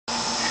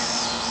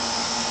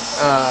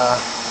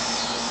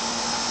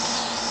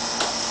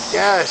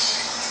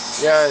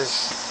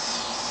Yes.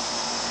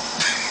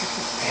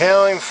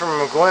 Hailing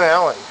from Glen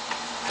Ellen,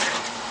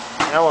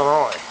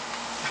 Illinois.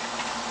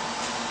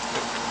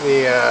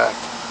 The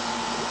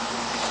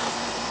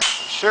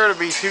sure to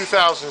be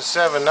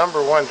 2007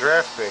 #1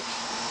 draft pick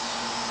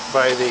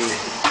by the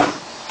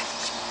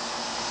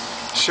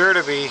sure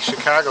to be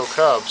Chicago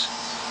Cubs.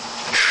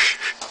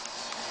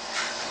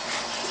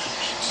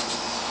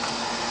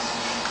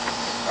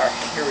 Alright,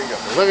 here we go.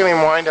 Look at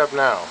him wind up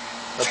now.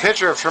 A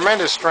pitcher of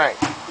tremendous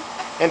strength,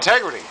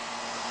 integrity.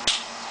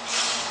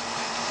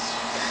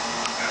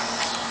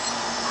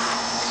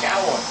 Got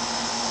one.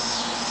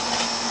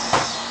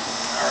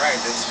 Alright,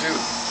 that's two.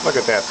 Look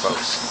at that,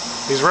 folks.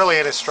 He's really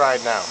hit his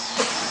stride now.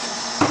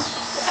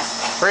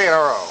 3 in a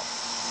row.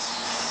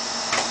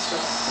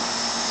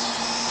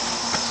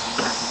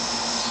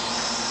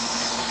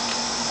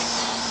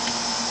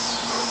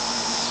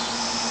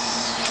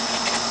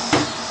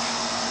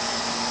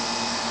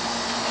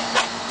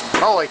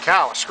 Holy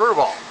cow, a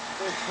screwball.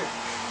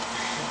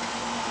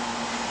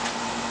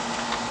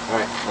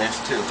 Alright,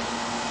 last two.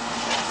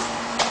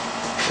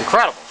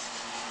 Incredible.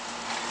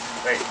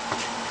 Hey.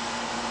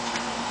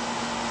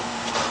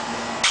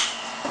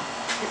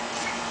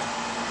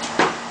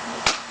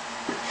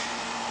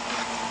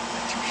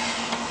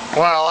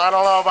 Well, I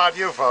don't know about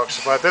you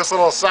folks, but this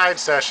little side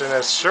session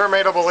has sure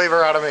made a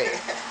believer out of me.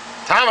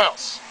 Tom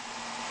Else,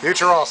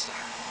 future All-Star.